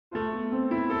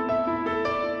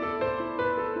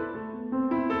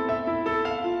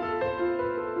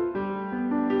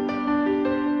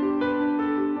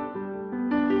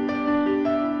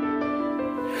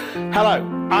Hello,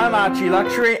 I'm Archie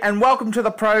Luxury and welcome to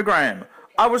the program.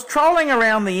 I was trolling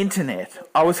around the internet.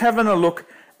 I was having a look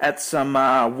at some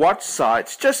watch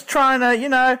sites, just trying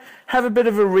to, have a bit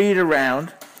of a read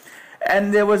around.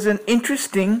 And there was an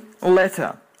interesting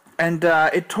letter. And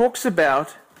it talks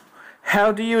about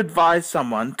how do you advise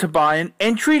someone to buy an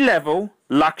entry-level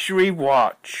luxury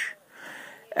watch.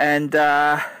 And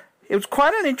it was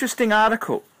quite an interesting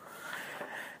article.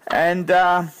 And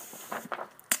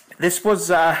this was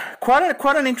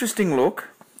quite an interesting look,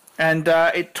 and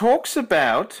it talks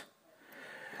about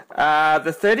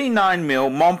the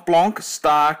 39mm Montblanc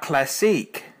Star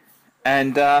Classique,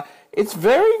 and it's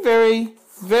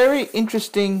very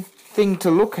interesting thing to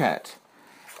look at.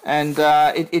 And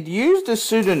it used a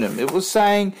pseudonym. It was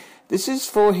saying this is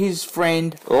for his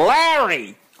friend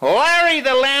Larry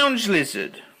the Lounge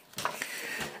Lizard,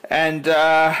 and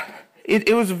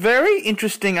it was a very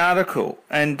interesting article,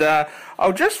 and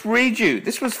I'll just read you.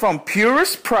 This was from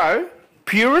Purist Pro,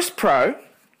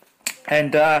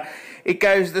 and it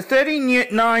goes, the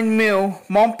 39mm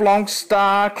Montblanc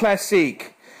Star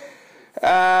Classique.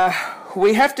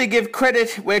 We have to give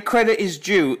credit where credit is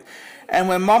due, and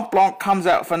when Montblanc comes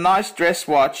out with a nice dress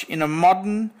watch in a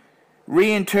modern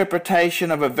reinterpretation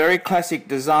of a very classic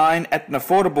design at an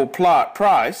affordable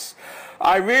price,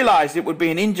 I realized it would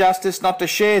be an injustice not to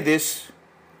share this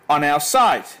on our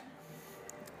site.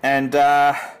 And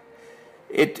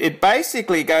it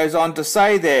basically goes on to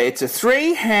say there, it's a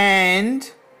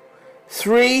three-hand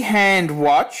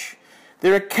watch.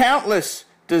 There are countless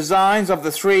designs of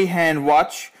the three-hand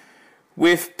watch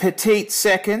with petite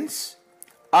seconds.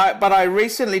 But I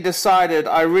recently decided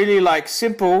I really like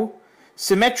simple,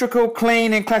 symmetrical,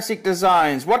 clean and classic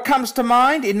designs. What comes to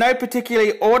mind? In no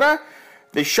particular order,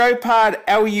 the Chopard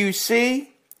LUC,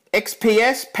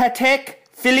 XPS, Patek,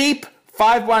 Philippe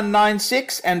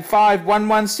 5196 and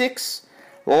 5116,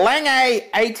 Lange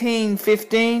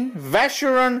 1815,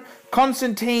 Vacheron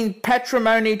Constantin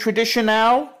Patrimony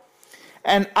Traditionnel,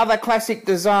 and other classic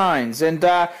designs. And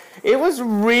it was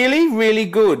really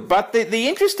good. But the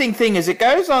interesting thing is, it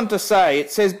goes on to say,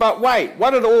 it says, but wait,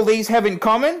 what did all these have in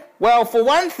common? Well, for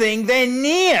one thing, they're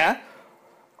near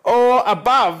or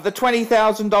above the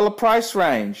 $20,000 price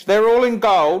range. They're all in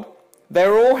gold,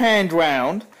 they're all hand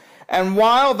wound, and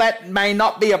while that may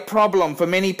not be a problem for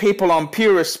many people on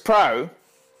Purist Pro,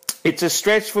 it's a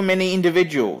stretch for many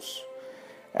individuals.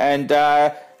 And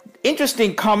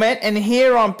interesting comment, and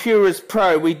here on Purist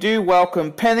Pro we do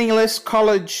welcome penniless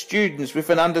college students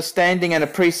with an understanding and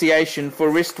appreciation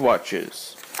for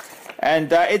wristwatches.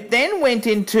 And it then went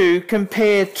into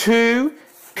compare two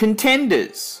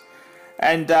contenders.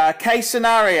 And case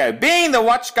scenario, being the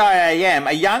watch guy I am,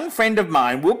 a young friend of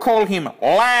mine, we'll call him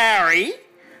Larry,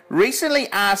 recently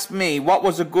asked me what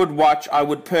was a good watch I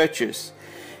would purchase.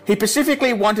 He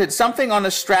specifically wanted something on a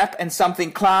strap and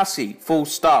something classy, full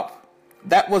stop.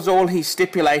 That was all he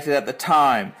stipulated at the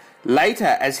time.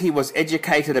 Later, as he was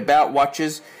educated about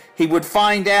watches, he would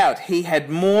find out he had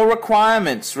more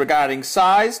requirements regarding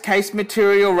size, case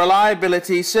material,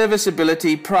 reliability,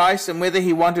 serviceability, price, and whether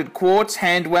he wanted quartz,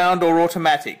 hand-wound, or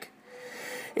automatic.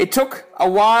 It took a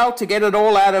while to get it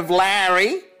all out of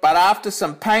Larry, but after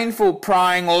some painful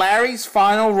prying, Larry's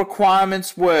final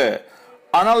requirements were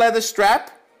on a leather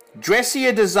strap,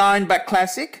 dressier design but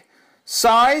classic,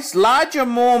 size, larger,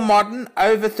 more modern,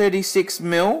 over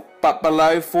 36mm, but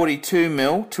below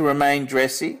 42mm to remain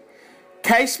dressy.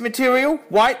 Case material,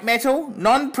 white metal,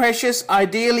 non-precious,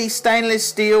 ideally stainless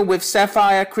steel with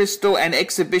sapphire, crystal and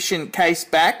exhibition case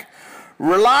back.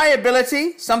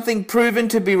 Reliability, something proven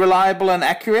to be reliable and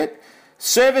accurate.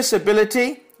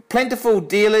 Serviceability, plentiful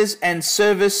dealers and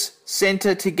service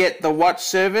center to get the watch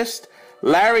serviced.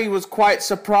 Larry was quite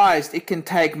surprised it can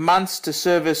take months to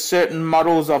service certain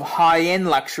models of high-end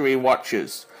luxury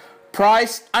watches.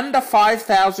 Price under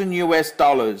 $5,000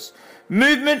 US.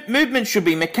 Movement should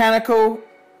be mechanical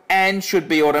and should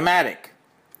be automatic.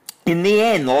 In the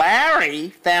end,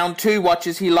 Larry found two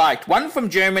watches he liked, one from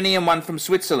Germany and one from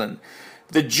Switzerland.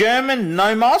 The German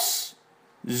Nomos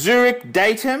Zurich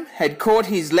Datum had caught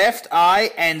his left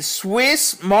eye, and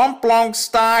Swiss Montblanc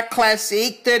Star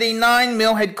Classique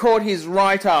 39mm had caught his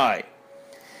right eye.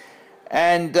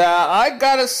 And I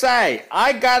gotta say,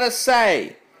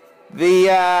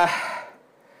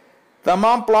 the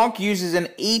Montblanc uses an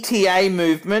ETA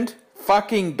movement,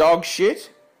 fucking dog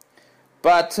shit.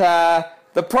 But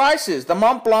the prices, the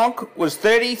Montblanc was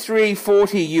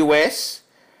 $33.40 US,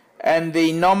 and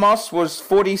the Nomos was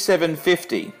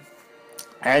 $47.50.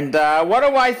 And what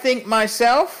do I think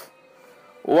myself?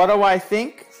 What do I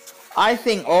think? I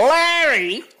think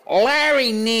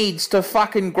Larry needs to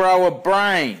fucking grow a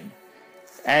brain.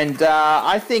 And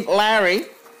I think Larry,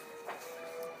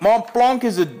 Mont Blanc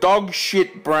is a dog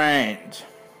shit brand.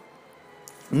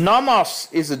 Nomos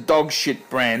is a dog shit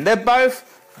brand. They're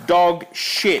both dog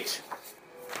shit.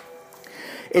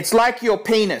 It's like your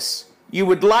penis. You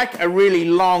would like a really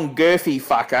long, girthy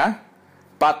fucker,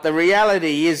 but the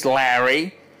reality is,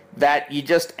 Larry, that you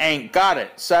just ain't got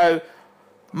it. So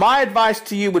my advice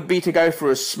to you would be to go for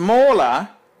a smaller,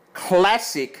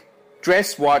 classic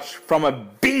dress watch from a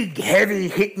big,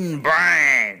 heavy-hitting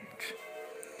brand.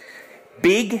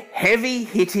 Big,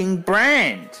 heavy-hitting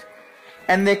brand.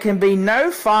 And there can be no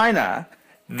finer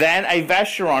than a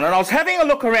Vacheron. And I was having a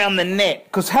look around the net,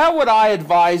 because how would I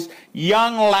advise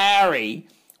young Larry,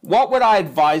 what would I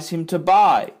advise him to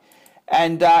buy?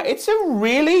 And it's a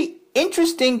really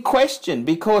interesting question,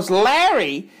 because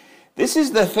Larry, this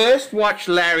is the first watch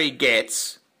Larry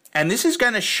gets, and this is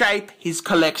going to shape his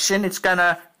collection. It's going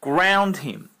to ground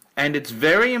him. And it's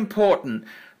very important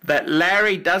that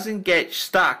Larry doesn't get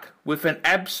stuck with an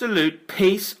absolute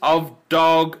piece of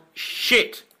dog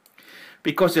shit.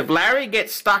 Because if Larry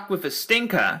gets stuck with a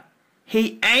stinker,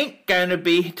 he ain't going to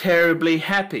be terribly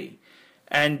happy.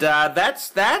 And that's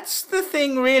the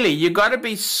thing, really. You got to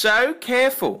be so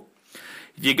careful.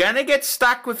 If you're going to get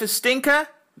stuck with a stinker,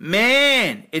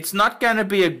 man, it's not going to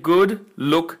be a good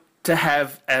look to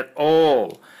have at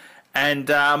all. And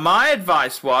my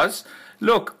advice was,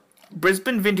 look,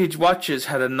 Brisbane Vintage Watches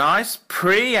had a nice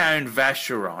pre-owned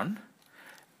Vacheron,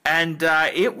 and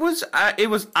it was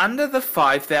under the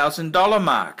 $5,000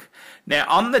 mark. Now,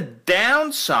 on the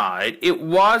downside, it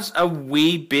was a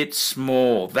wee bit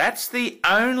small. That's the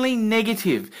only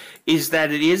negative, is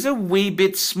that it is a wee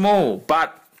bit small.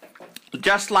 But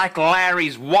just like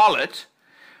Larry's wallet,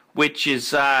 which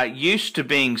is used to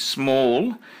being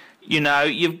small, you know,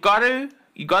 you've got to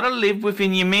live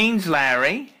within your means,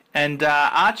 Larry. And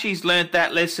Archie's learnt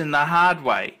that lesson the hard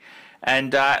way.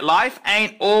 And life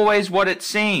ain't always what it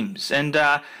seems. And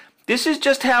this is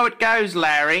just how it goes,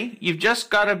 Larry. You've just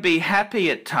got to be happy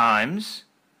at times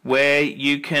where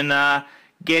you can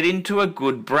get into a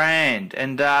good brand.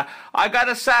 And I got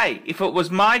to say, if it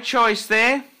was my choice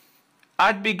there,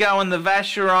 I'd be going the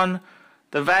Vacheron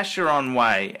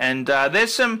way. And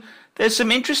there's some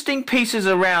interesting pieces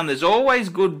around. There's always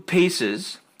good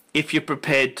pieces if you're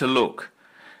prepared to look.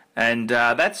 And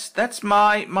that's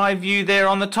my view there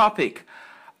on the topic.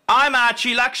 I'm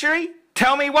Archie Luxury.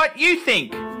 Tell me what you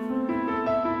think.